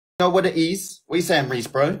know what it is? What you saying, Reece,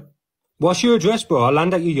 bro? What's your address, bro? I'll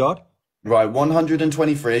land at your yard. Right,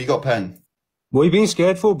 123. You got a pen? What are you being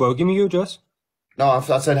scared for, bro? Give me your address. No,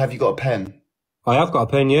 I said, have you got a pen? I have got a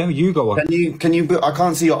pen, yeah. You got one. Can you, I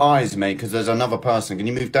can't see your eyes, mate, because there's another person. Can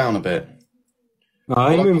you move down a bit?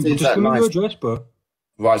 I ain't moving. Just give me your address, bro.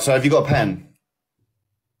 Right, so have you got a pen?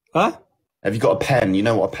 Huh? Have you got a pen? You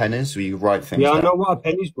know what a pen is? Where you write things down? I know what a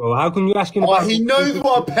pen is, bro. How can you ask him about... Oh, he knows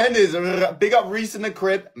what a pen is. Big up Reece in the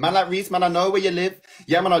crib. Man like Reece, man, I know where you live.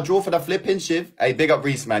 Yeah, man, I draw for the flipping shiv. Hey, big up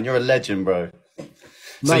Reece, man. You're a legend, bro.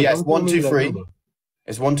 So, yeah, it's 1, 2, 3.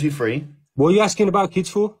 It's 1, 2, 3. What are you asking about kids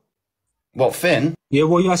for? What, Finn? Yeah,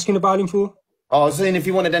 what are you asking about him for? Oh, I was saying if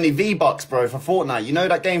you wanted any V-Bucks, bro, for Fortnite. You know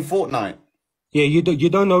that game, Fortnite? Yeah, you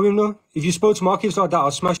don't know him, though? If you spoke to my kids like that, I'll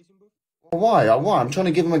smash him. Why? Why? I'm trying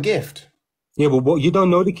to give him a gift. Yeah, but what? You don't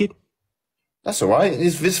know the kid? That's all right.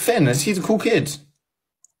 It's Finn. He's a cool kid.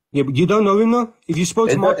 Yeah, but you don't know him, though? If you spoke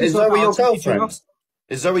to my kids like that, your girlfriend?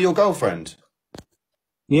 Is Zoe your girlfriend?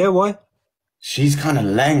 Yeah, why? She's kind of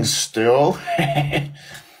lang still.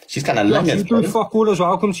 She's kind of lang. You do fuck all as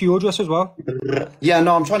well. I'll come to your address as well. Yeah,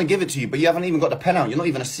 no, I'm trying to give it to you, but you haven't even got the pen out. You're not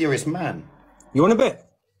even a serious man. You want a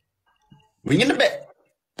bet? We in a bet.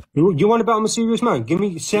 You want to bet I'm a serious man? Give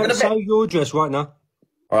me, say your address right now.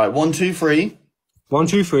 All right, 1, 2, 3. 1,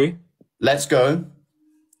 2, 3. Let's go.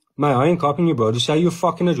 Mate, I ain't copying you, bro. Just say your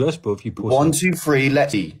fucking address, bro, if you pussy. 1, 2, 3,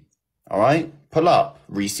 let's see. All right? Pull up,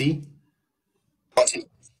 Reece.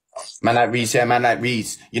 Man like Reece, yeah, man like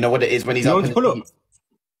Reece. You know what it is when he's up in pull up?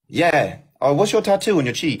 Yeah. Oh, what's your tattoo on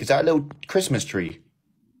your cheek? Is that a little Christmas tree?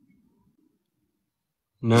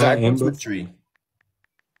 No, is that a Christmas tree?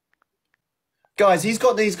 Guys, he's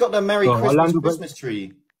got the Merry Christmas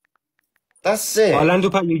tree. That's it. I'll end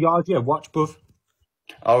up at your yard, yeah. Watch, buff.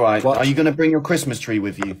 All right. Watch. Are you going to bring your Christmas tree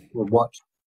with you? Well, watch.